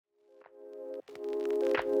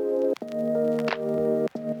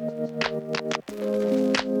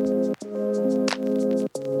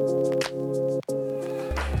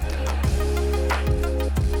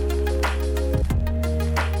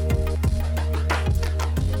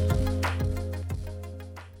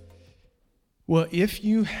Well, if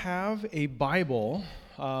you have a Bible,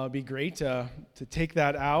 it'd be great to take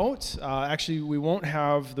that out. Actually, we won't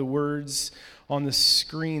have the words on the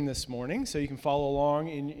screen this morning, so you can follow along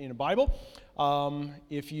in a Bible.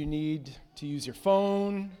 If you need to use your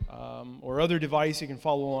phone or other device, you can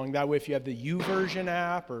follow along that way. If you have the YouVersion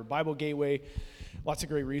app or Bible Gateway, lots of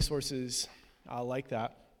great resources like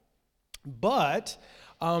that. But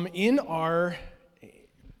in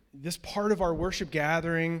this part of our worship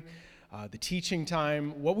gathering, the teaching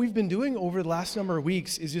time, what we've been doing over the last number of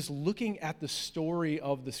weeks is just looking at the story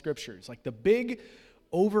of the Scriptures, like the big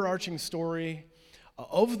overarching story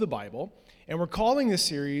of the Bible. And we're calling this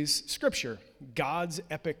series Scripture, God's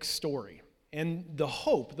Epic Story. And the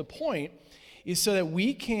point is so that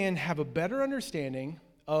we can have a better understanding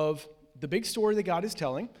of the big story that God is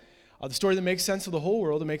telling, the story that makes sense of the whole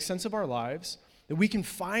world, that makes sense of our lives, that we can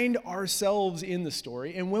find ourselves in the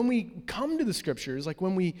story. And when we come to the Scriptures, like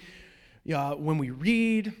when we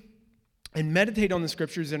read and meditate on the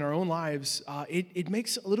Scriptures in our own lives, it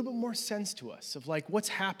makes a little bit more sense to us of like what's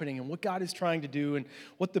happening and what God is trying to do and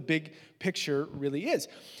what the big picture really is.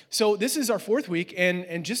 So this is our fourth week,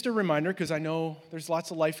 and just a reminder, because I know there's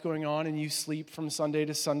lots of life going on and you sleep from Sunday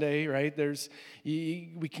to Sunday, right?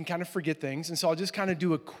 We can kind of forget things, and so I'll just kind of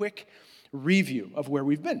do a quick review of where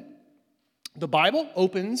we've been. The Bible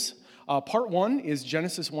opens, part 1 is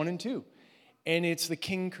Genesis 1 and 2. And it's the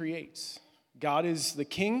king creates. God is the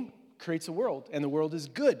king, creates a world, and the world is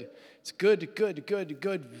good. It's good,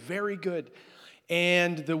 very good.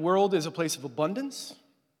 And the world is a place of abundance.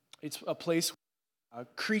 It's a place where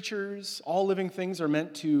creatures, all living things are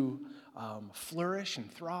meant to flourish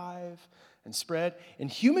and thrive and spread.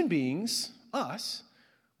 And human beings, us,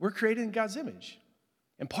 we're created in God's image.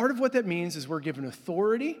 And part of what that means is we're given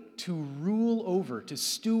authority to rule over, to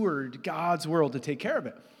steward God's world, to take care of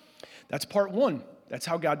it. That's part 1. That's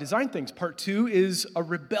how God designed things. Part 2 is a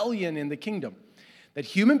rebellion in the kingdom. That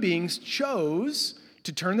human beings chose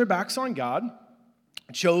to turn their backs on God,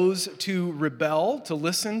 chose to rebel, to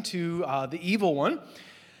listen to the evil one,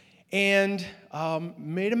 and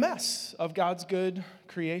made a mess of God's good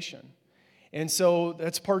creation. And so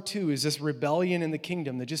that's part 2, is this rebellion in the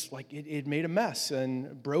kingdom that just like it made a mess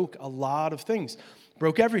and broke a lot of things,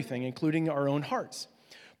 broke everything, including our own hearts.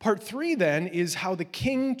 Part 3 then is how the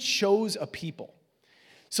king chose a people.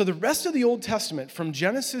 So the rest of the Old Testament, from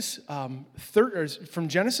Genesis 12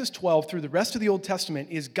 through the rest of the Old Testament,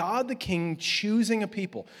 is God the king choosing a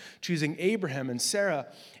people, choosing Abraham and Sarah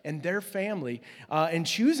and their family, and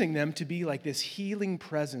choosing them to be like this healing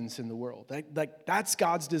presence in the world. That's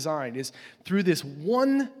God's design, is through this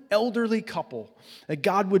one elderly couple that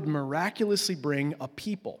God would miraculously bring a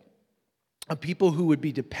people who would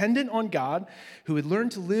be dependent on God, who would learn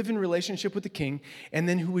to live in relationship with the king, and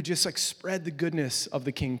then who would just like spread the goodness of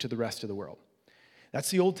the king to the rest of the world.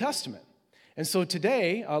 That's the Old Testament. And so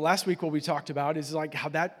today, last week what we talked about is like how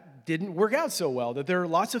that didn't work out so well, that there are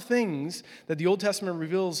lots of things that the Old Testament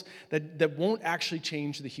reveals that won't actually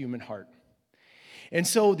change the human heart. And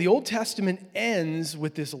so the Old Testament ends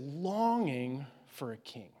with this longing for a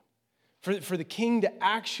king, for the king to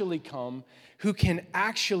actually come, who can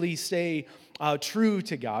actually stay true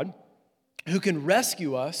to God, who can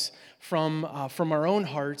rescue us from our own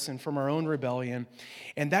hearts and from our own rebellion.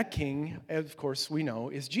 And that king, of course, we know,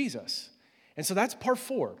 is Jesus. And so that's part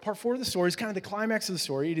 4. Part 4 of the story is kind of the climax of the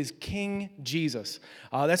story. It is King Jesus.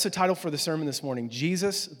 That's the title for the sermon this morning,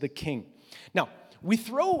 Jesus the King. Now, we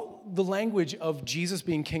throw the language of Jesus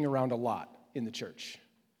being king around a lot in the church.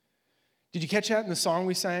 Did you catch that in the song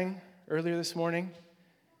we sang earlier this morning?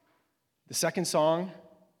 The second song,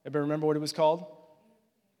 everybody remember what it was called?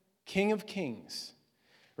 King of Kings,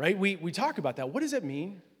 right? We talk about that. What does it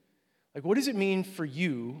mean? Like, what does it mean for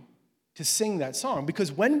you to sing that song?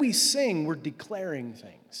 Because when we sing, we're declaring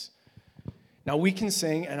things. Now, we can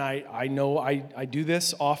sing, and I know I do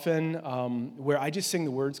this often, where I just sing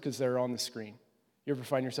the words because they're on the screen. You ever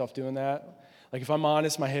find yourself doing that? Like, if I'm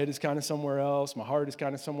honest, my head is kind of somewhere else, my heart is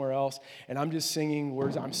kind of somewhere else, and I'm just singing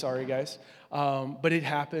words. I'm sorry, guys. But it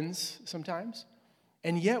happens sometimes.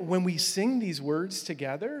 And yet, when we sing these words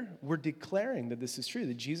together, we're declaring that this is true,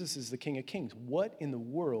 that Jesus is the King of Kings. What in the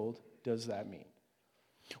world does that mean?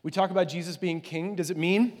 We talk about Jesus being king. Does it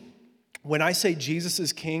mean, when I say Jesus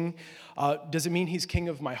is king, does it mean he's king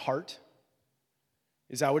of my heart?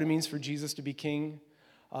 Is that what it means for Jesus to be king?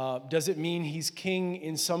 Does it mean he's king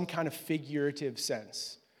in some kind of figurative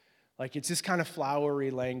sense? Like it's this kind of flowery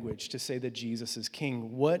language to say that Jesus is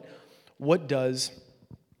king. What does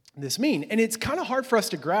this mean? And it's kind of hard for us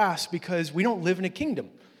to grasp because we don't live in a kingdom.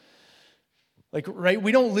 Like, right,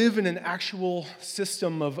 we don't live in an actual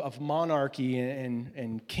system of monarchy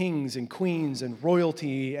and kings and queens and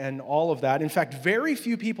royalty and all of that. In fact, very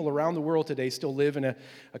few people around the world today still live in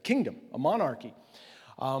a kingdom, a monarchy.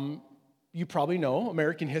 You probably know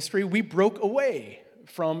American history. We broke away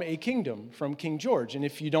from a kingdom, from King George. And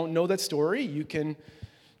if you don't know that story, you can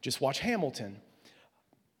just watch Hamilton.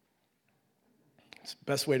 It's the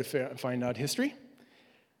best way to find out history.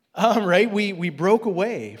 Right? We broke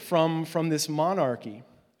away from this monarchy.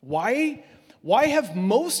 Why have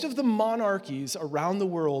most of the monarchies around the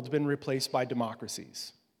world been replaced by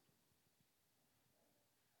democracies?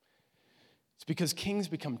 It's because kings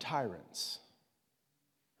become tyrants.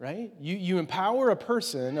 Right? You empower a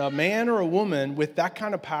person, a man or a woman, with that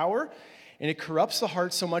kind of power, and it corrupts the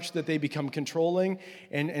heart so much that they become controlling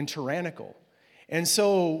and tyrannical. And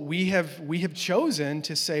so we have chosen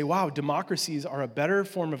to say, wow, democracies are a better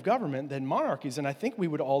form of government than monarchies. And I think we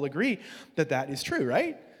would all agree that that is true,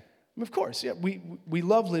 right? Of course, yeah, we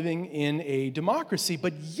love living in a democracy,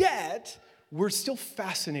 but yet we're still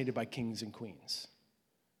fascinated by kings and queens.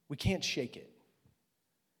 We can't shake it.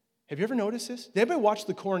 Have you ever noticed this? Did anybody watch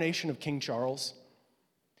the coronation of King Charles?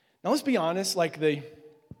 Now let's be honest, like the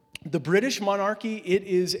British monarchy,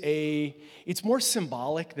 it's more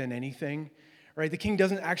symbolic than anything. Right? The king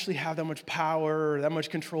doesn't actually have that much power or that much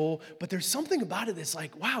control, but there's something about it that's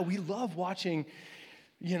like, wow, we love watching,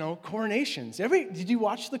 coronations. Did you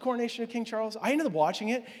watch the coronation of King Charles? I ended up watching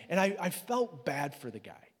it, and I felt bad for the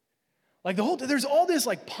guy. Like there's all this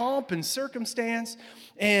like pomp and circumstance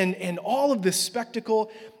and all of this spectacle,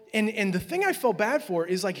 and the thing I felt bad for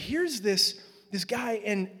is like, here's this guy,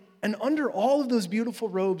 and under all of those beautiful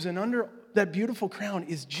robes and under that beautiful crown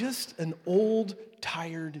is just an old,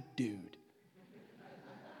 tired dude.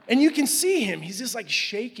 And you can see him. He's just like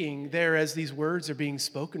shaking there as these words are being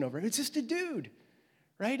spoken over him. It's just a dude,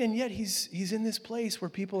 right? And yet he's in this place where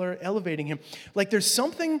people are elevating him. Like there's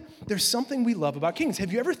something we love about kings.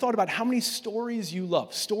 Have you ever thought about how many stories you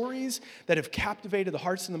love? Stories that have captivated the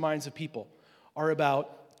hearts and the minds of people are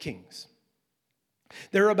about kings.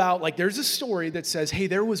 They're about, like, there's a story that says, hey,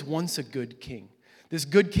 there was once a good king. This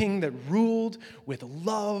good king that ruled with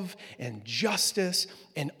love and justice,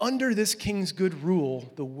 and under this king's good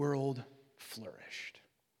rule, the world flourished.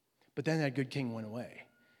 But then that good king went away.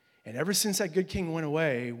 And ever since that good king went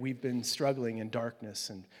away, we've been struggling in darkness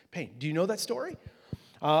and pain. Do you know that story?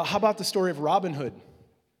 How about the story of Robin Hood?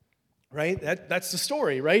 Right? That's the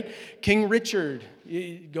story, right? King Richard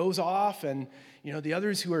goes off, and the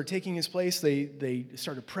others who are taking his place, they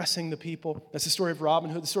start oppressing the people. That's the story of Robin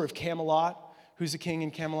Hood, the story of Camelot. Who's the king in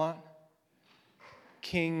Camelot?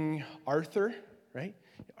 King Arthur, right?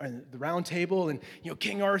 And the round table, and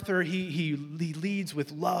King Arthur, he leads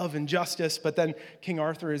with love and justice, but then King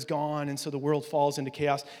Arthur is gone, and so the world falls into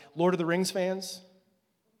chaos. Lord of the Rings fans?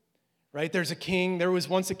 Right? There was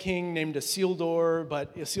once a king named Isildur,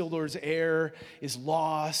 but Isildur's heir is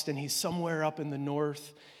lost, and he's somewhere up in the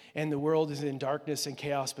north, and the world is in darkness and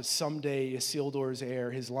chaos, but someday Isildur's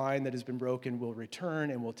heir, his line that has been broken, will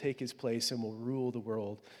return and will take his place and will rule the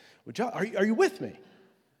world. Are you with me?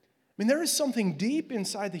 I mean, there is something deep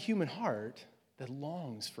inside the human heart that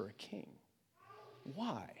longs for a king.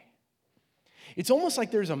 Why? It's almost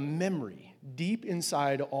like there's a memory deep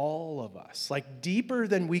inside all of us, like deeper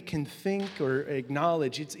than we can think or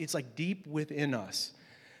acknowledge. It's like deep within us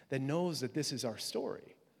that knows that this is our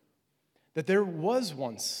story. That there was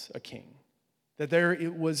once a king, that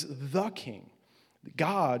it was the king,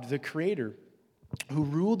 God, the creator, who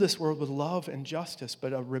ruled this world with love and justice,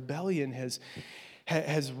 but a rebellion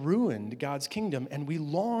has ruined God's kingdom, and we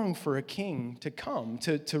long for a king to come,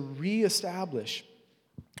 to reestablish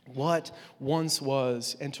what once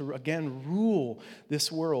was, and to again rule this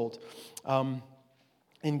world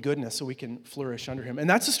in goodness so we can flourish under him. And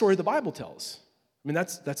that's the story the Bible tells. I mean,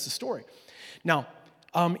 that's the story. Now,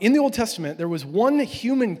 in the Old Testament, there was one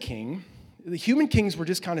human king. The human kings were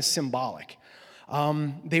just kind of symbolic.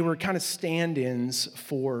 They were kind of stand-ins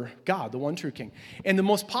for God, the one true king. And the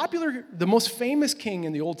most famous king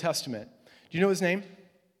in the Old Testament, do you know his name?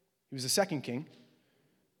 He was the second king.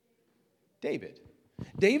 David.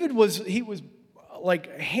 David was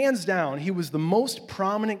like, hands down, he was the most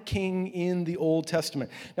prominent king in the Old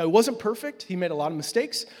Testament. Now, he wasn't perfect. He made a lot of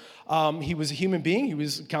mistakes. He was a human being. He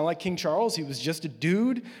was kind of like King Charles. He was just a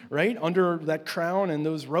dude, right, under that crown and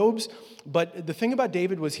those robes. But the thing about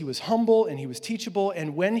David was he was humble and he was teachable.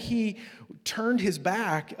 And when he turned his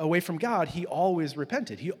back away from God, he always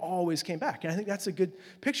repented. He always came back. And I think that's a good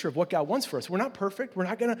picture of what God wants for us. We're not perfect. We're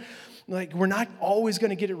not always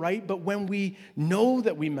going to get it right. But when we know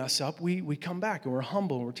that we mess up, we come back and we're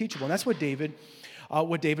humble and we're teachable. And that's what David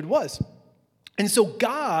was. And so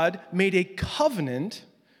God made a covenant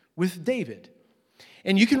with David.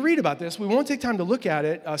 And you can read about this. We won't take time to look at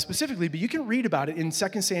it specifically, but you can read about it in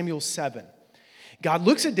 2 Samuel 7. God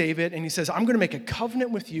looks at David and he says, I'm going to make a covenant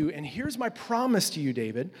with you, and here's my promise to you,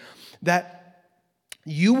 David, that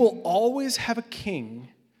you will always have a king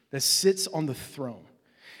that sits on the throne.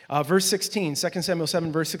 Verse 16, 2 Samuel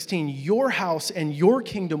 7, verse 16, your house and your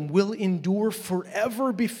kingdom will endure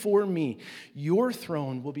forever before me. Your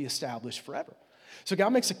throne will be established forever. So God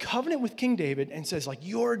makes a covenant with King David and says, like,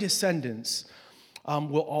 your descendants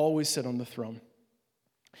will always sit on the throne.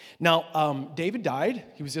 Now, David died.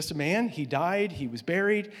 He was just a man. He died. He was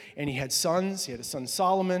buried, and he had sons. He had a son,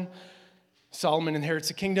 Solomon. Solomon inherits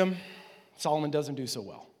the kingdom. Solomon doesn't do so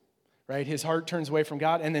well. Right? His heart turns away from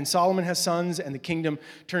God, and then Solomon has sons, and the kingdom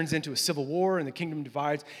turns into a civil war, and the kingdom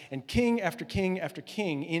divides, and king after king after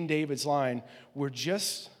king in David's line were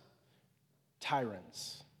just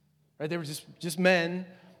tyrants. Right? They were just men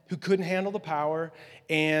who couldn't handle the power,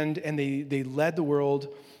 and they led the world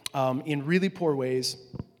in really poor ways.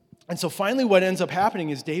 And so finally what ends up happening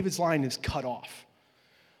is David's line is cut off.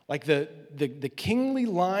 Like the kingly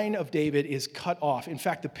line of David is cut off. In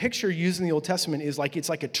fact, the picture used in the Old Testament is like it's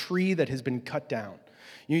like a tree that has been cut down.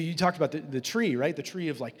 You talked about the tree, right? The tree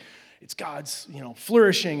of like, it's God's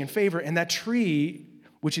flourishing and favor. And that tree,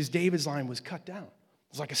 which is David's line, was cut down.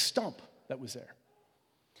 It was like a stump that was there.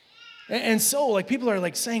 And so like people are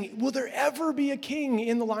like saying, will there ever be a king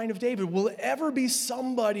in the line of David? Will there ever be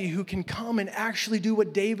somebody who can come and actually do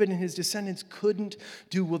what David and his descendants couldn't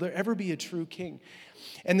do? Will there ever be a true king?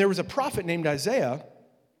 And there was a prophet named Isaiah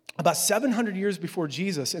about 700 years before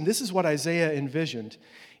Jesus, and this is what Isaiah envisioned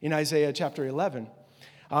in Isaiah chapter 11.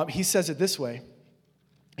 He says it this way.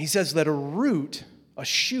 He says that a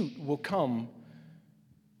shoot will come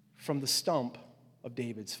from the stump of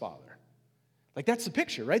David's father. Like that's the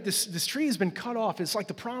picture, right? This tree has been cut off. It's like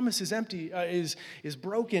the promise is empty, is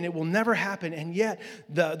broken. It will never happen. And yet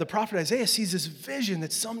the prophet Isaiah sees this vision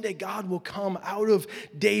that someday God will come out of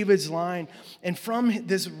David's line. And from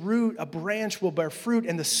this root, a branch will bear fruit.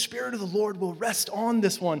 And the Spirit of the Lord will rest on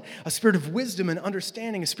this one. A spirit of wisdom and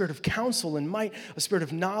understanding, a spirit of counsel and might, a spirit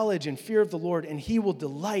of knowledge and fear of the Lord. And he will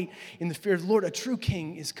delight in the fear of the Lord. A true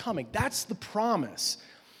king is coming. That's the promise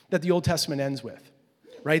that the Old Testament ends with.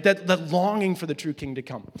 Right? That longing for the true king to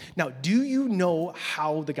come. Now, do you know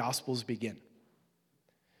how the Gospels begin?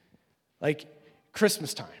 Like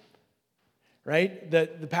Christmas time, right?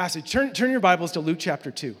 The passage. Turn your Bibles to Luke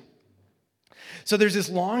chapter 2. So there's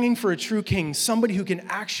this longing for a true king, somebody who can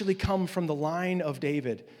actually come from the line of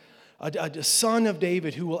David, a son of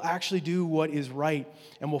David who will actually do what is right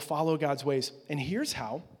and will follow God's ways. And here's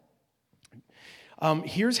how.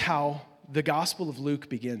 Here's how the Gospel of Luke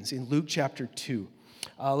begins in Luke chapter 2.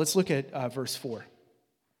 Let's look at verse 4.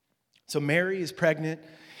 So Mary is pregnant,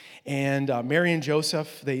 and Mary and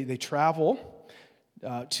Joseph, they travel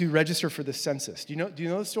to register for the census. Do you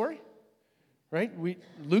know the story? Right?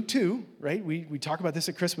 Luke 2, right? We talk about this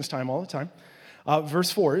at Christmas time all the time.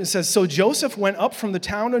 Verse 4, it says, so Joseph went up from the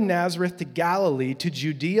town of Nazareth to Galilee, to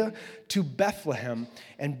Judea, to Bethlehem.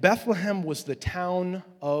 And Bethlehem was the town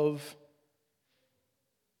of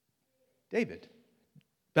David.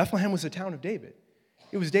 Bethlehem was the town of David.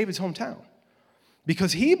 It was David's hometown.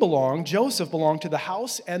 Because Joseph belonged to the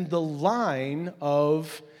house and the line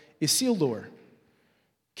of Isildur,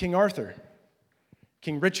 King Arthur,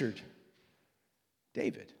 King Richard,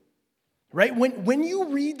 David. Right? When you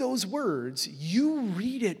read those words, you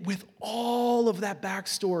read it with all of that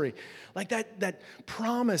backstory. Like that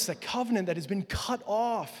promise, that covenant that has been cut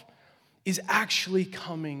off is actually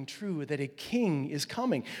coming true, that a king is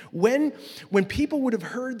coming. When people would have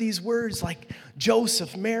heard these words like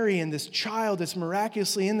Joseph, Mary, and this child that's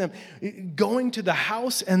miraculously in them, going to the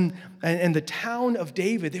house and the town of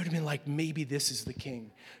David, they would have been like, maybe this is the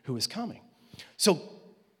king who is coming. So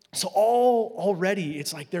already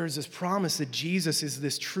it's like there is this promise that Jesus is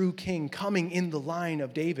this true king coming in the line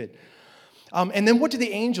of David. And then what do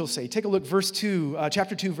the angels say? Take a look,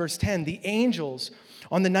 chapter 2, verse 10. The angels,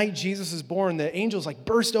 on the night Jesus is born, the angels like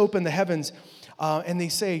burst open the heavens, and they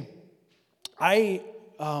say,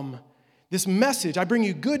 this message, I bring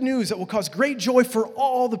you good news that will cause great joy for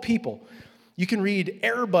all the people. You can read,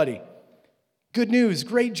 everybody, good news,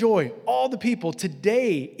 great joy, all the people.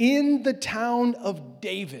 Today, in the town of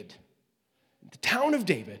David,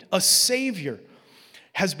 a Savior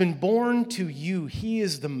has been born to you. He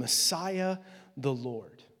is the Messiah, the Lord.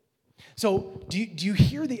 So do you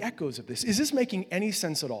hear the echoes of this? Is this making any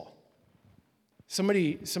sense at all?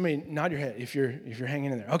 Somebody nod your head if you're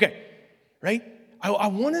hanging in there. Okay, right? I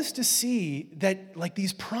want us to see that like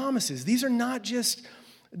these promises, these are not just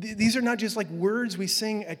These are not just like words we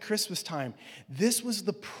sing at Christmas time. This was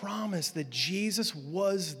the promise that Jesus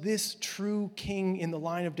was this true king in the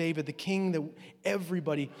line of David, the king that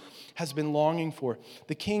everybody has been longing for,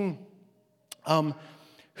 the king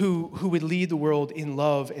who would lead the world in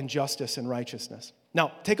love and justice and righteousness.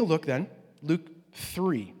 Now, take a look then, Luke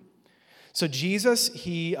 3. So Jesus,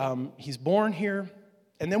 he's born here,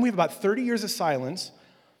 and then we have about 30 years of silence,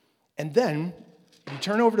 and then you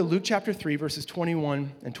turn over to Luke chapter 3, verses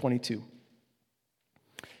 21 and 22.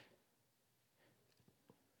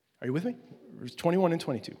 Are you with me? Verse 21 and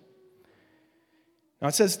 22. Now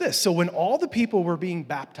it says this, so when all the people were being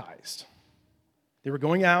baptized, they were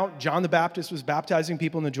going out, John the Baptist was baptizing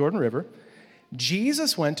people in the Jordan River,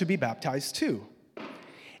 Jesus went to be baptized too.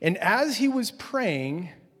 And as he was praying,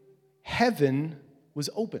 heaven was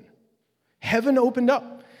open. Heaven opened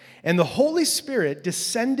up, and the Holy Spirit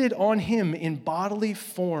descended on him in bodily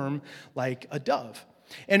form like a dove.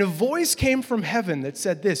 And a voice came from heaven that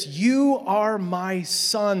said this, "You are my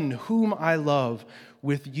Son, whom I love.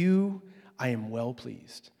 With you I am well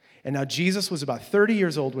pleased." And now Jesus was about 30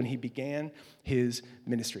 years old when he began his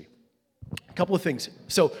ministry. A couple of things.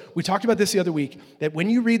 So we talked about this the other week, that when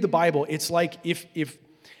you read the Bible, it's like if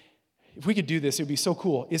we could do this, it would be so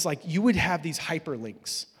cool. It's like you would have these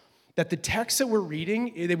hyperlinks. That the text that we're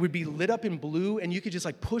reading, they would be lit up in blue, and you could just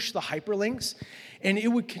like push the hyperlinks, and it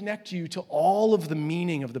would connect you to all of the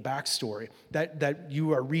meaning of the backstory that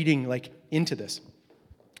you are reading like into this.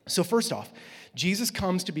 So first off, Jesus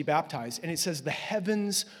comes to be baptized, and it says the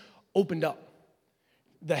heavens opened up.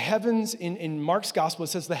 The heavens, in Mark's gospel, it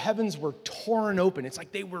says the heavens were torn open. It's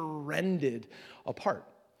like they were rended apart.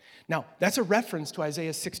 Now, that's a reference to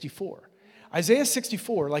Isaiah 64. Isaiah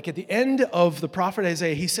 64, like at the end of the prophet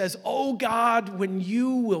Isaiah, he says, "Oh God, when you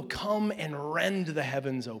will come and rend the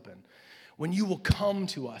heavens open, when you will come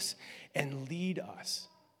to us and lead us."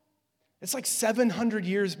 It's like 700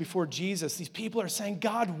 years before Jesus. These people are saying,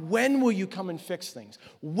 "God, when will you come and fix things?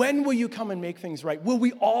 When will you come and make things right? Will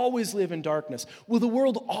we always live in darkness? Will the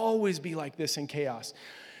world always be like this in chaos?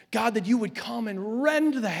 God, that you would come and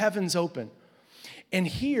rend the heavens open." And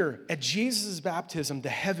here at Jesus' baptism, the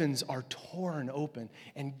heavens are torn open,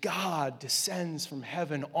 and God descends from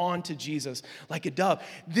heaven onto Jesus like a dove.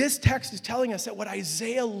 This text is telling us that what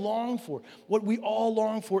Isaiah longed for, what we all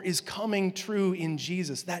long for, is coming true in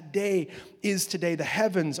Jesus. That day is today. The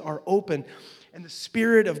heavens are open, and the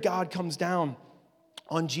Spirit of God comes down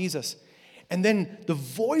on Jesus. And then the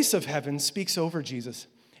voice of heaven speaks over Jesus.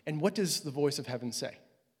 And what does the voice of heaven say?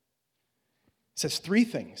 It says three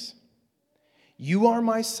things. "You are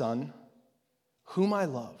my Son, whom I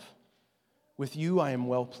love. With you I am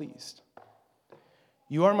well pleased."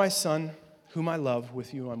 You are my Son, whom I love.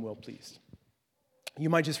 With you I'm well pleased. You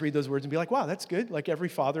might just read those words and be like, wow, that's good. Like every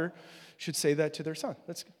father should say that to their son.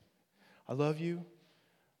 That's good. I love you.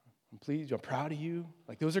 I'm pleased. I'm proud of you.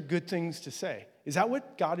 Like those are good things to say. Is that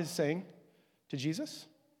what God is saying to Jesus?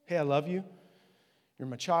 Hey, I love you. You're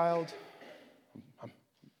my child. I'm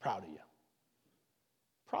proud of you.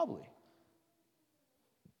 Probably.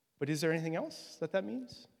 But is there anything else that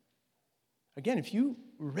means? Again, if you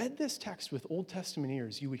read this text with Old Testament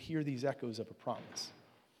ears, you would hear these echoes of a promise.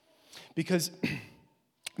 Because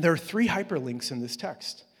there are three hyperlinks in this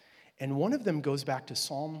text, and one of them goes back to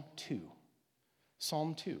Psalm 2.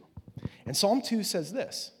 Psalm 2. And Psalm 2 says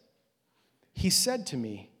this, "He said to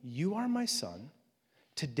me, 'You are my son.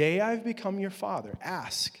 Today I have become your father.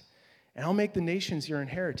 Ask, and I'll make the nations your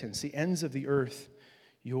inheritance, the ends of the earth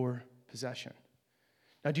your possession.'"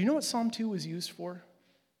 Now, do you know what Psalm 2 was used for?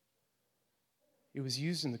 It was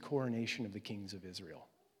used in the coronation of the kings of Israel.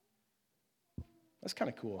 That's kind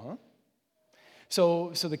of cool, huh?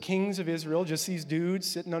 So the kings of Israel, just these dudes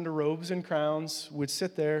sitting under robes and crowns, would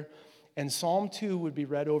sit there, and Psalm 2 would be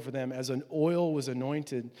read over them as an oil was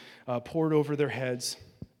anointed, poured over their heads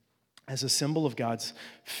as a symbol of God's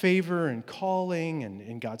favor and calling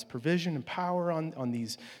and God's provision and power on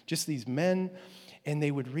these men. And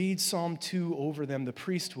they would read Psalm 2 over them, the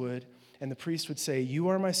priest would, and the priest would say, "You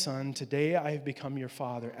are my son, today I have become your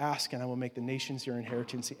father. Ask, and I will make the nations your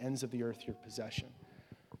inheritance, the ends of the earth your possession."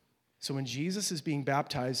 So when Jesus is being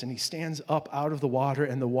baptized and he stands up out of the water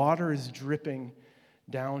and the water is dripping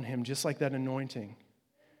down him, just like that anointing,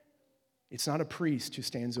 it's not a priest who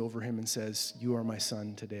stands over him and says, "You are my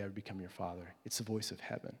son, today I have become your father." It's the voice of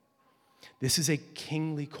heaven. This is a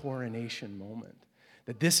kingly coronation moment.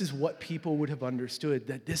 That this is what people would have understood,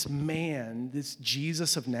 that this man, this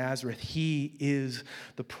Jesus of Nazareth, he is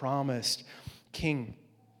the promised king.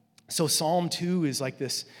 So Psalm 2 is like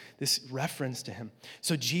this reference to him.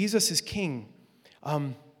 So Jesus is king.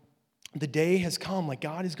 the day has come, like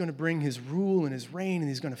God is going to bring his rule and his reign, and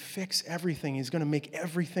he's going to fix everything. He's going to make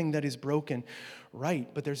everything that is broken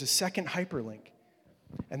right. But there's a second hyperlink.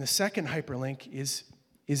 And the second hyperlink is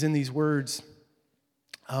in these words,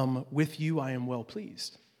 with you I am well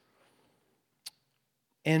pleased.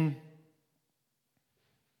 And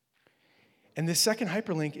this second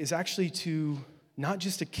hyperlink is actually to not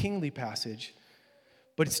just a kingly passage,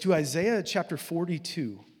 but it's to Isaiah chapter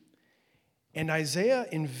 42. And Isaiah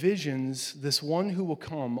envisions this one who will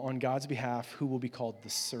come on God's behalf who will be called the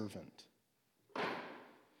servant.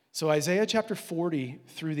 So Isaiah chapter 40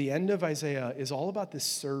 through the end of Isaiah is all about this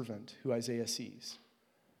servant who Isaiah sees.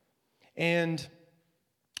 And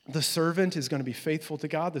the servant is going to be faithful to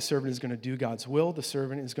God. The servant is going to do God's will. The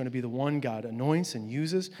servant is going to be the one God anoints and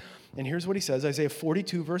uses. And here's what he says, Isaiah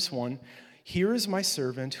 42 verse 1, "Here is my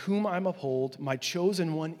servant whom I uphold, my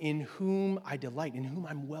chosen one in whom I delight, in whom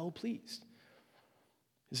I'm well pleased."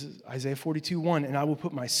 This is Isaiah 42:1, "And I will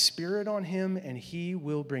put my spirit on him, and he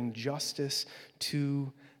will bring justice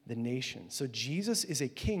to the nations." So Jesus is a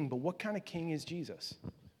king, but what kind of king is Jesus?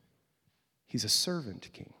 He's a servant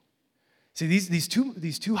king. See, these two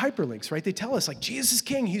hyperlinks, right? They tell us, like, Jesus is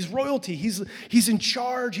king, he's royalty, he's in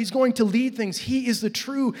charge, he's going to lead things. He is the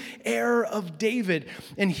true heir of David,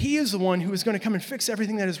 and he is the one who is going to come and fix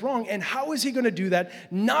everything that is wrong. And how is he going to do that?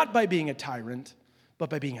 Not by being a tyrant, but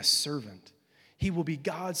by being a servant. He will be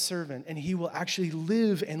God's servant, and he will actually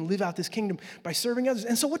live out this kingdom by serving others.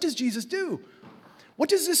 And so what does Jesus do? What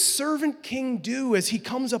does this servant king do as he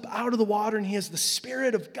comes up out of the water and he has the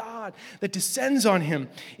Spirit of God that descends on him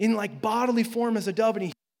in like bodily form as a dove, and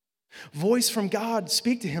he voice from God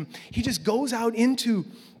speak to him? He just goes out into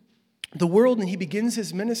the world and he begins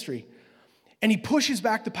his ministry. And he pushes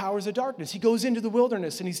back the powers of darkness. He goes into the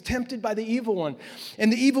wilderness and he's tempted by the evil one.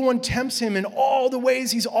 And the evil one tempts him in all the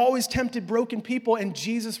ways he's always tempted broken people, and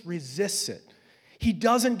Jesus resists it. He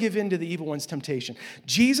doesn't give in to the evil one's temptation.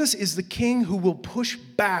 Jesus is the king who will push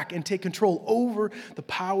back and take control over the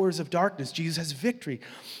powers of darkness. Jesus has victory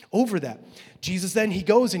over that. Jesus then, he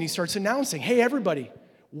goes and he starts announcing, "Hey, everybody,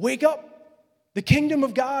 wake up. The kingdom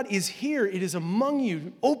of God is here. It is among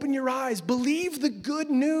you. Open your eyes. Believe the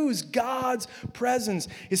good news. God's presence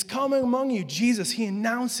is coming among you." Jesus, he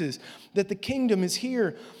announces that the kingdom is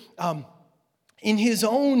here in his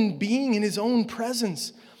own being, in his own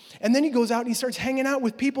presence. And then he goes out and he starts hanging out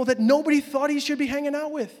with people that nobody thought he should be hanging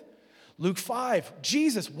out with. Luke 5,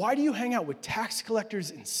 "Jesus, why do you hang out with tax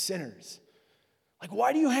collectors and sinners?" Like,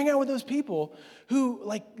 why do you hang out with those people who,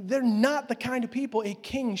 like, they're not the kind of people a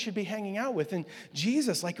king should be hanging out with? And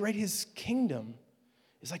Jesus, like, right, his kingdom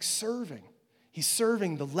is like serving. He's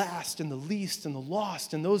serving the last and the least and the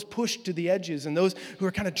lost and those pushed to the edges and those who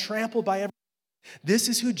are kind of trampled by everything. This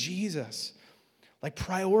is who Jesus, like,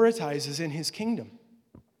 prioritizes in his kingdom.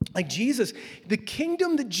 Like Jesus, the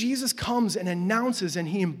kingdom that Jesus comes and announces and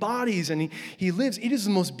he embodies and he lives, it is the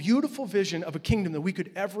most beautiful vision of a kingdom that we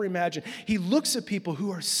could ever imagine. He looks at people who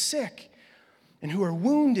are sick and who are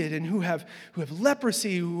wounded and who have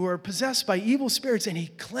leprosy, who are possessed by evil spirits, and he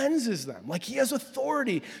cleanses them. Like, he has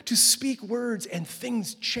authority to speak words and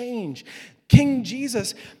things change. King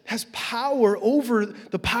Jesus has power over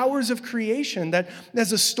the powers of creation, that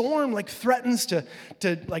as a storm like threatens to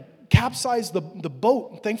like capsize the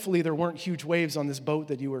boat. Thankfully, there weren't huge waves on this boat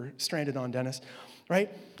that you were stranded on, Dennis, right?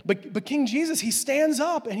 But King Jesus, he stands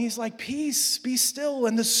up and he's like, "Peace, be still,"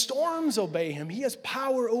 and the storms obey him. He has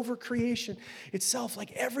power over creation itself.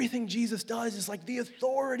 Like, everything Jesus does is like the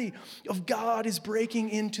authority of God is breaking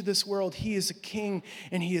into this world. He is a king,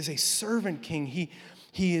 and he is a servant king. He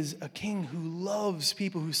is a king who loves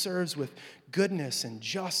people, who serves with goodness and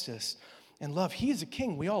justice and love. He is a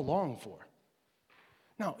king we all long for.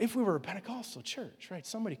 Now, if we were a Pentecostal church, right,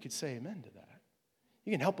 somebody could say amen to that.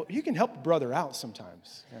 You can help a brother out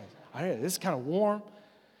sometimes. This is kind of warm.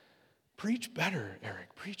 Preach better,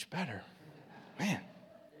 Eric. Preach better. Man,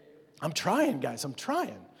 I'm trying, guys. I'm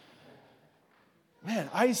trying. Man,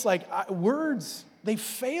 words, they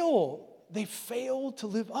fail. They fail to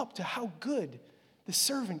live up to how good the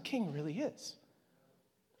servant king really is.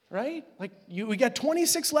 Right? Like, we got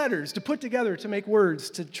 26 letters to put together to make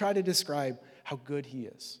words to try to describe how good he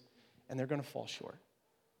is. And they're going to fall short.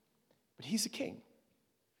 But he's a king.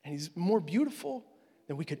 And he's more beautiful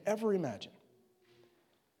than we could ever imagine.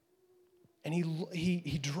 And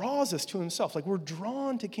he draws us to himself. Like, we're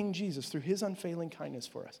drawn to King Jesus through his unfailing kindness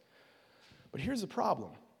for us. But here's the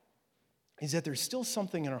problem, is that there's still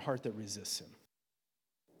something in our heart that resists him.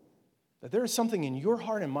 That there is something in your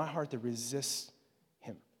heart and my heart that resists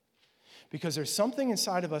him. Because there's something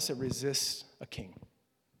inside of us that resists a king.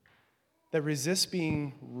 That resists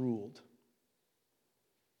being ruled.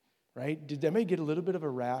 right? Did anybody get a little bit of a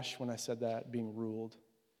rash when I said that, being ruled?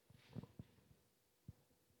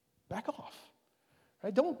 Back off.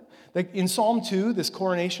 Right? Don't, like in Psalm 2, this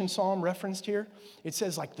coronation psalm referenced here, it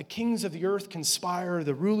says like the kings of the earth conspire,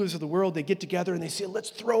 the rulers of the world, they get together and they say, let's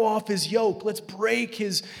throw off his yoke, let's break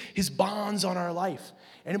his bonds on our life.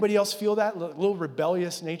 Anybody else feel that little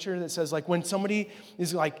rebellious nature that says like when somebody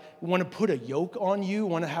is like, want to put a yoke on you,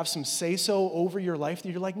 want to have some say-so over your life, that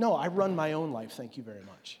you're like, no, I run my own life, thank you very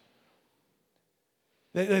much.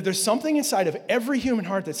 There's something inside of every human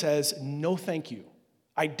heart that says, no, thank you.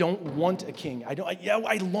 I don't want a king.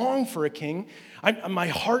 I long for a king. My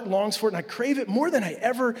heart longs for it, and I crave it more than I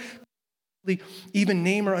ever even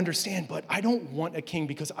name or understand. But I don't want a king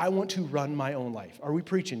because I want to run my own life. Are we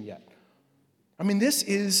preaching yet? I mean, this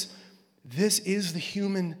is the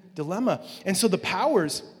human dilemma. And so the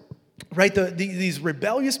powers, right, these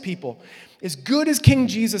rebellious people, as good as King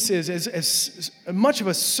Jesus is, as much of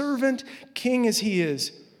a servant king as he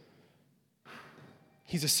is,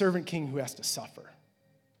 he's a servant king who has to suffer.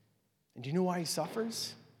 And do you know why he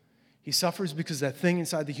suffers? He suffers because that thing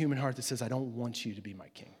inside the human heart that says, I don't want you to be my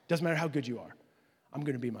king. Doesn't matter how good you are. I'm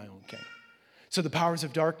going to be my own king. So the powers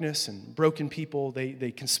of darkness and broken people,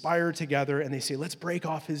 they conspire together and they say, let's break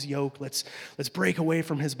off his yoke. Let's break away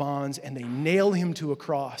from his bonds. And they nail him to a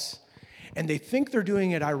cross. And they think they're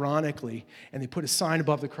doing it ironically. And they put a sign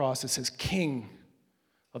above the cross that says, King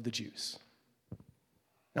of the Jews.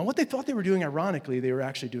 Now what they thought they were doing ironically, they were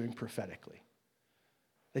actually doing prophetically.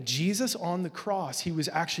 That Jesus on the cross, he was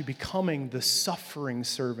actually becoming the suffering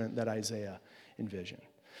servant that Isaiah envisioned.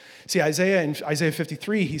 See, in Isaiah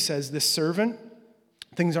 53, he says, this servant,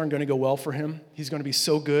 things aren't going to go well for him. He's going to be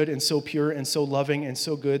so good and so pure and so loving and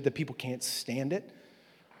so good that people can't stand it.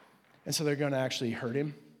 And so they're going to actually hurt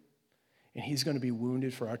him. And he's going to be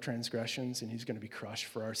wounded for our transgressions, and he's going to be crushed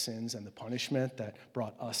for our sins, and the punishment that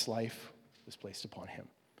brought us life was placed upon him.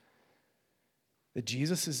 That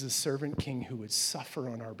Jesus is the servant king who would suffer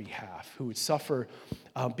on our behalf, who would suffer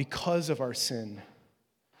because of our sin,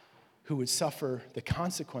 who would suffer the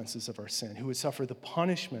consequences of our sin, who would suffer the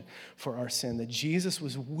punishment for our sin, that Jesus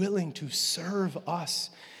was willing to serve us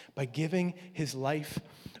by giving his life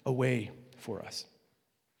away for us.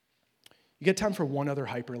 You get time for one other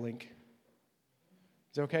hyperlink?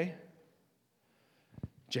 Is that okay?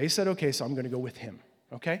 Jay said okay, so I'm going to go with him,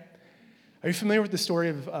 okay? Are you familiar with the story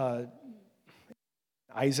of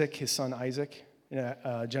Isaac, his son Isaac, in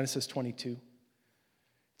Genesis 22?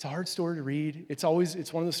 It's a hard story to read. It's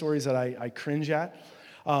one of the stories that I cringe at.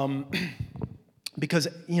 Because,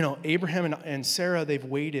 Abraham and Sarah, they've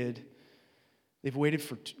waited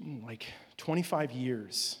for like 25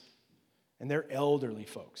 years. And they're elderly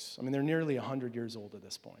folks. I mean, they're nearly 100 years old at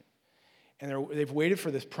this point. And they've waited for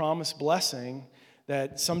this promised blessing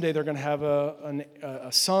that someday they're going to have a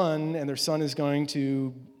son, and their son is going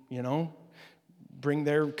to, bring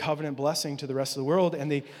their covenant blessing to the rest of the world.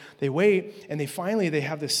 And they wait, and they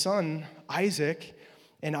have this son, Isaac,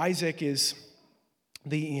 and Isaac is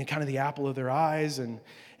kind of the apple of their eyes, and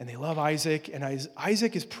they love Isaac. And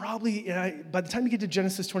Isaac is probably, by the time you get to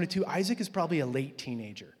Genesis 22, Isaac is probably a late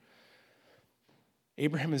teenager.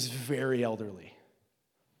 Abraham is very elderly.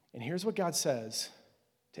 And here's what God says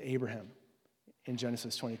to Abraham in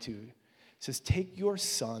Genesis 22. He says, take your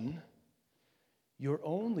son, your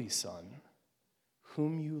only son,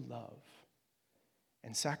 whom you love,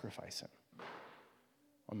 and sacrifice him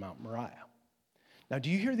on Mount Moriah. Now, do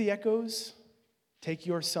you hear the echoes? Take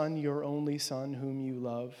your son, your only son, whom you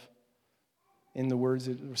love, in the words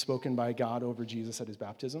that were spoken by God over Jesus at his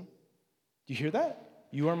baptism. Do you hear that?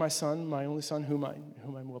 You are my son, my only son, whom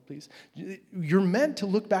I'm well pleased. You're meant to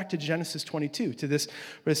look back to Genesis 22, to this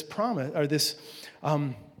promise, or this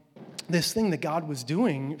thing that God was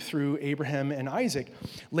doing through Abraham and Isaac.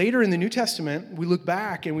 Later in the New Testament, we look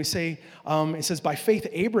back and we say, it says, by faith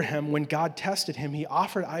Abraham, when God tested him, he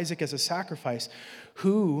offered Isaac as a sacrifice,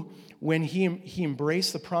 who, when he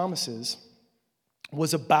embraced the promises,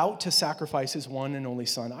 was about to sacrifice his one and only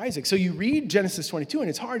son, Isaac. So you read Genesis 22, and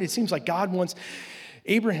it's hard. It seems like God wants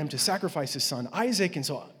Abraham to sacrifice his son, Isaac. And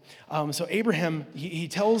so Abraham, he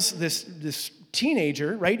tells this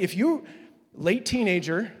teenager, right? If you're late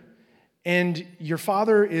teenager and your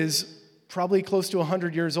father is probably close to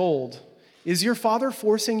 100 years old, is your father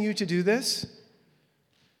forcing you to do this?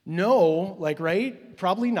 No, right?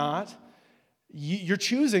 Probably not. You're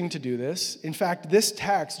choosing to do this. In fact, this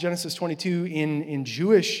text, Genesis 22, in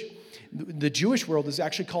the Jewish world is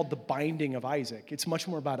actually called the binding of Isaac. It's much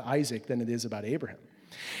more about Isaac than it is about Abraham.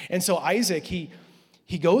 And so Isaac, he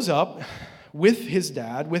goes up with his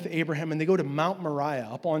dad, with Abraham, and they go to Mount Moriah,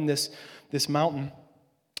 up on this mountain.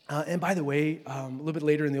 And by the way, a little bit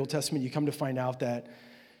later in the Old Testament, you come to find out that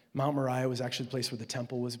Mount Moriah was actually the place where the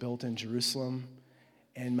temple was built in Jerusalem.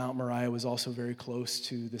 And Mount Moriah was also very close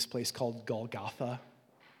to this place called Golgotha,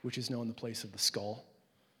 which is known the place of the skull.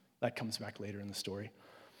 That comes back later in the story.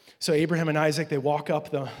 So Abraham and Isaac, they walk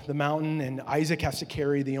up the mountain, and Isaac has to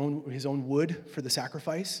carry his own wood for the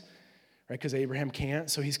sacrifice, right? Because Abraham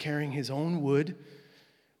can't, so he's carrying his own wood.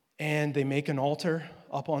 And they make an altar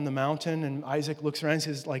up on the mountain, and Isaac looks around and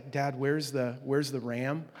says, like, Dad, where's the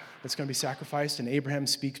ram that's going to be sacrificed? And Abraham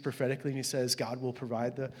speaks prophetically, and he says, God will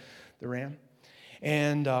provide the ram.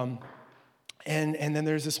 And then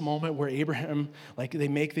there's this moment where Abraham, like, they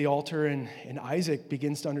make the altar, and Isaac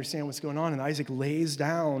begins to understand what's going on, and Isaac lays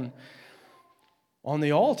down on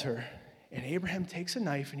the altar, and Abraham takes a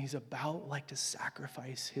knife, and he's about, like, to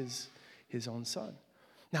sacrifice his own son.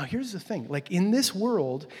 Now, here's the thing. Like, in this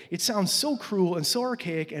world, it sounds so cruel and so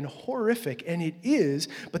archaic and horrific, and it is,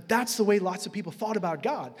 but that's the way lots of people thought about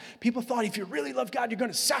God. People thought if you really love God, you're going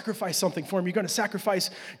to sacrifice something for him. You're going to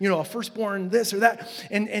sacrifice, a firstborn this or that.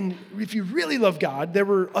 And if you really love God, there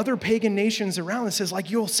were other pagan nations around that says, like,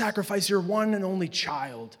 you'll sacrifice your one and only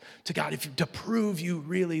child to God to prove you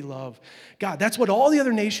really love God. That's what all the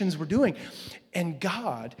other nations were doing. And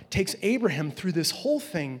God takes Abraham through this whole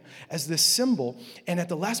thing as this symbol. And at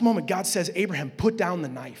the last moment, God says, Abraham, put down the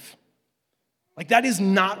knife. Like, that is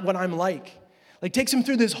not what I'm like. Like, takes him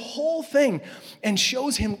through this whole thing and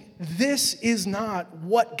shows him this is not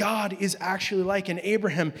what God is actually like. And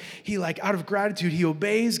Abraham, he, like, out of gratitude, he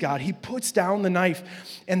obeys God. He puts down the knife,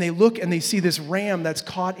 and they look and they see this ram that's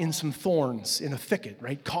caught in some thorns in a thicket,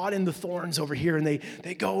 right? Caught in the thorns over here. And they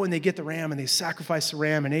go and they get the ram and they sacrifice the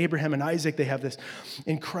ram. And Abraham and Isaac, they have this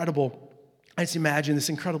incredible, I just imagine this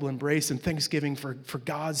incredible embrace and thanksgiving for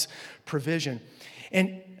God's provision.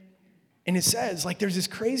 And it says, like, there's this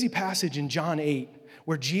crazy passage in John 8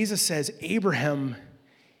 where Jesus says, Abraham,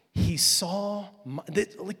 he saw,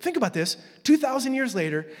 like, think about this. 2,000 years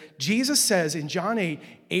later, Jesus says in John 8,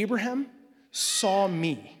 Abraham saw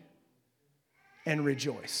me and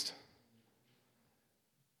rejoiced.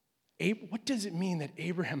 What does it mean that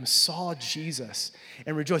Abraham saw Jesus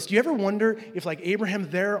and rejoiced? Do you ever wonder if, like, Abraham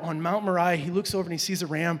there on Mount Moriah, he looks over and he sees a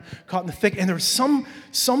ram caught in the thicket, and there's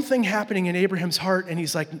something happening in Abraham's heart, and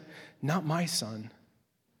he's like, not my son,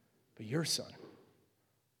 but your son.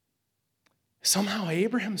 Somehow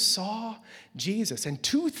Abraham saw Jesus, and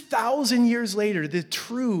 2,000 years later, the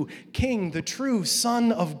true King, the true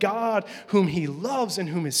Son of God, whom he loves and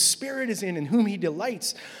whom his Spirit is in and whom he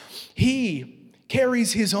delights, he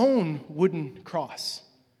carries his own wooden cross,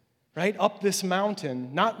 right, up this mountain,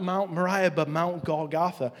 not Mount Moriah, but Mount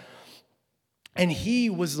Golgotha. And he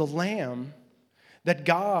was the lamb that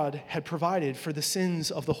God had provided for the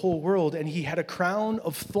sins of the whole world, and he had a crown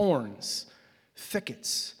of thorns,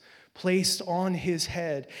 thickets, placed on his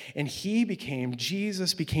head, and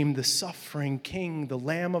Jesus became the suffering King, the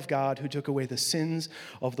Lamb of God who took away the sins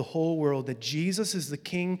of the whole world, that Jesus is the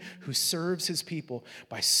King who serves his people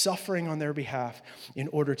by suffering on their behalf in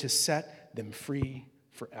order to set them free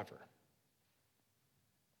forever.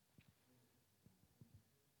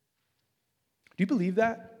 Do you believe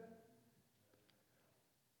that?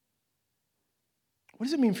 What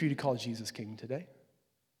does it mean for you to call Jesus King today?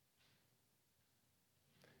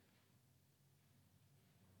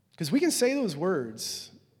 Because we can say those words,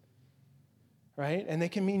 right? And they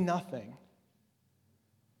can mean nothing.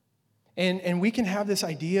 And we can have this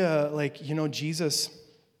idea like, Jesus,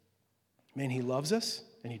 man, he loves us,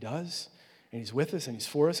 and he does, and he's with us, and he's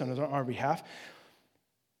for us on our behalf.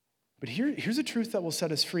 But here's the truth that will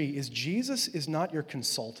set us free, is Jesus is not your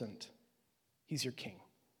consultant. He's your King.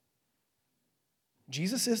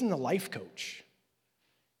 Jesus isn't a life coach.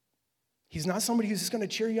 He's not somebody who's just going to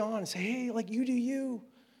cheer you on and say, hey, like, you do you.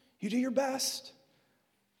 You do your best.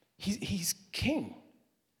 He's King.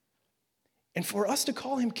 And for us to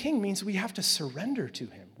call him King means we have to surrender to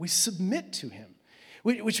him. We submit to him.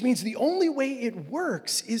 Which means the only way it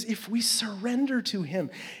works is if we surrender to him.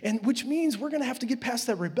 And which means we're going to have to get past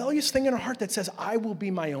that rebellious thing in our heart that says, I will be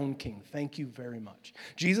my own king. Thank you very much.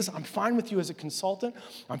 Jesus, I'm fine with you as a consultant.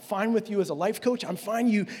 I'm fine with you as a life coach. I'm fine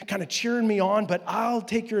you kind of cheering me on, but I'll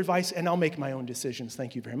take your advice and I'll make my own decisions.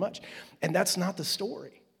 Thank you very much. And that's not the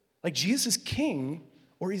story. Like, Jesus is king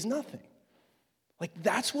or he's nothing. Like,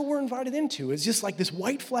 that's what we're invited into. It's just like this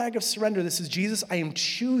white flag of surrender. This is, Jesus, I am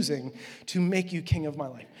choosing to make you king of my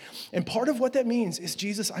life. And part of what that means is,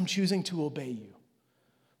 Jesus, I'm choosing to obey you.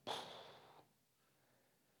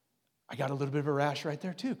 I got a little bit of a rash right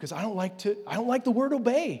there too, because I don't like the word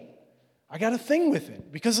obey. I got a thing with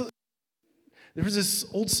it, because There was this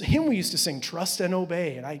old hymn we used to sing, Trust and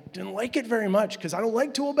Obey, and I didn't like it very much because I don't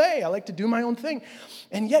like to obey. I like to do my own thing.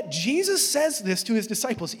 And yet Jesus says this to his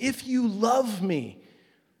disciples, if you love me,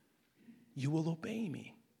 you will obey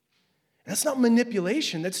me. And that's not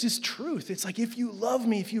manipulation, that's just truth. It's like, if you love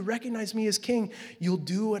me, if you recognize me as king, you'll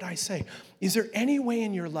do what I say. Is there any way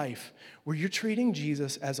in your life where you're treating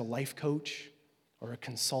Jesus as a life coach or a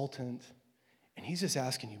consultant, and he's just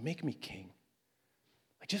asking you, make me king?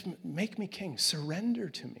 Like, just make me king. Surrender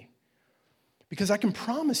to me. Because I can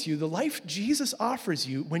promise you, the life Jesus offers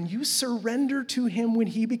you, when you surrender to him, when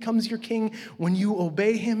he becomes your king, when you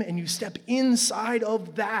obey him and you step inside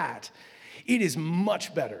of that, it is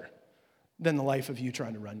much better than the life of you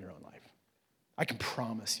trying to run your own life. I can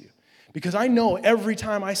promise you. Because I know every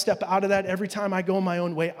time I step out of that, every time I go my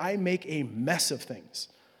own way, I make a mess of things.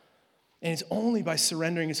 And it's only by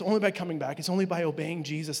surrendering, it's only by coming back, it's only by obeying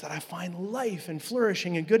Jesus that I find life and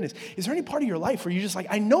flourishing and goodness. Is there any part of your life where you're just like,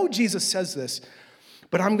 I know Jesus says this,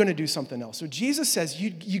 but I'm going to do something else? So Jesus says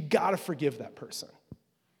you got to forgive that person.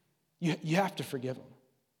 You have to forgive them.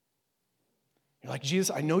 You're like,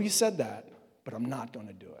 Jesus, I know you said that, but I'm not going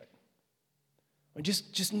to do it. Or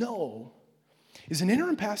just know. Is an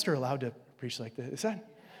interim pastor allowed to preach like this? Is that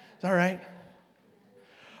all right?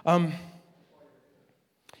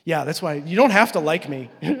 Yeah, that's why you don't have to like me.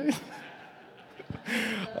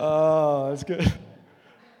 Oh, that's good.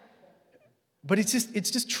 But it's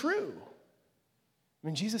just true. I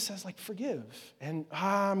mean, Jesus says, like, forgive. And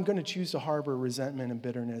I'm going to choose to harbor resentment and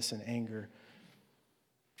bitterness and anger.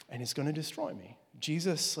 And it's going to destroy me.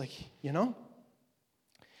 Jesus, like, he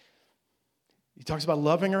talks about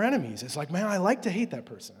loving our enemies. It's like, man, I like to hate that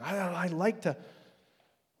person. I like to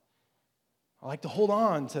hold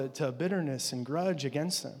on to bitterness and grudge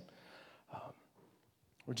against them.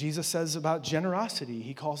 Where Jesus says about generosity,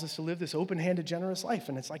 he calls us to live this open-handed, generous life.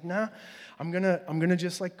 And it's like, nah, I'm gonna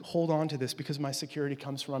just like hold on to this because my security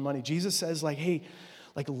comes from my money. Jesus says, like, hey,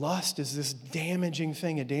 like, lust is this damaging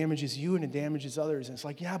thing. It damages you and it damages others. And it's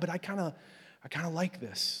like, yeah, but I kind of like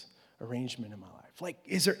this arrangement in my life. Like,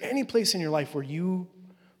 is there any place in your life where you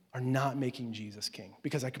are not making Jesus king?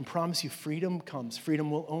 Because I can promise you, freedom comes.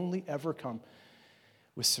 Freedom will only ever come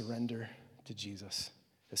with surrender to Jesus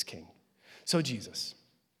as king. So Jesus,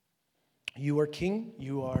 you are king.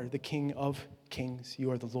 You are the King of kings.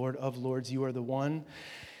 You are the Lord of lords. You are the one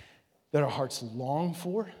that our hearts long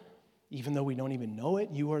for, even though we don't even know it.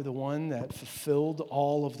 You are the one that fulfilled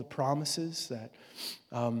all of the promises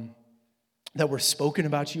that were spoken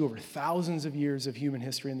about you over thousands of years of human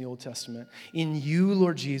history in the Old Testament. In you,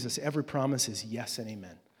 Lord Jesus, every promise is yes and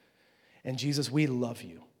amen. And Jesus, we love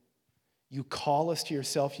you. You call us to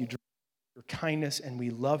yourself. You draw your kindness, and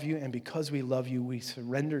we love you. And because we love you, we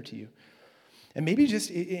surrender to you. And maybe just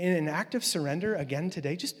in an act of surrender again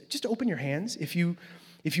today, just open your hands. If you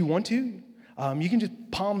want to, you can just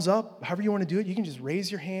palms up, however you want to do it. You can just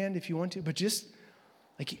raise your hand if you want to, but just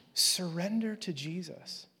like surrender to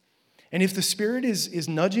Jesus. And if the Spirit is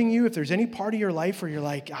nudging you, if there's any part of your life where you're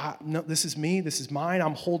like, no, this is me, this is mine,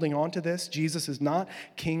 I'm holding on to this. Jesus is not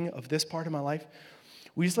king of this part of my life.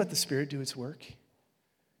 We just let the Spirit do its work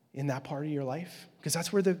in that part of your life, because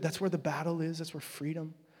that's where the battle is. That's where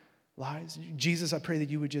freedom lies. Jesus, I pray that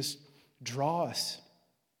you would just draw us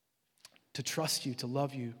to trust you, to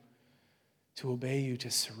love you, to obey you,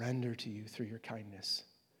 to surrender to you through your kindness.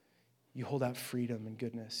 You hold out freedom and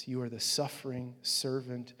goodness. You are the suffering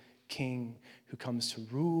servant king who comes to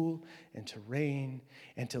rule and to reign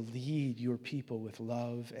and to lead your people with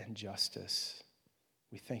love and justice.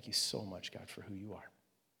 We thank you so much, God, for who you are.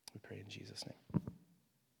 We pray in Jesus' name.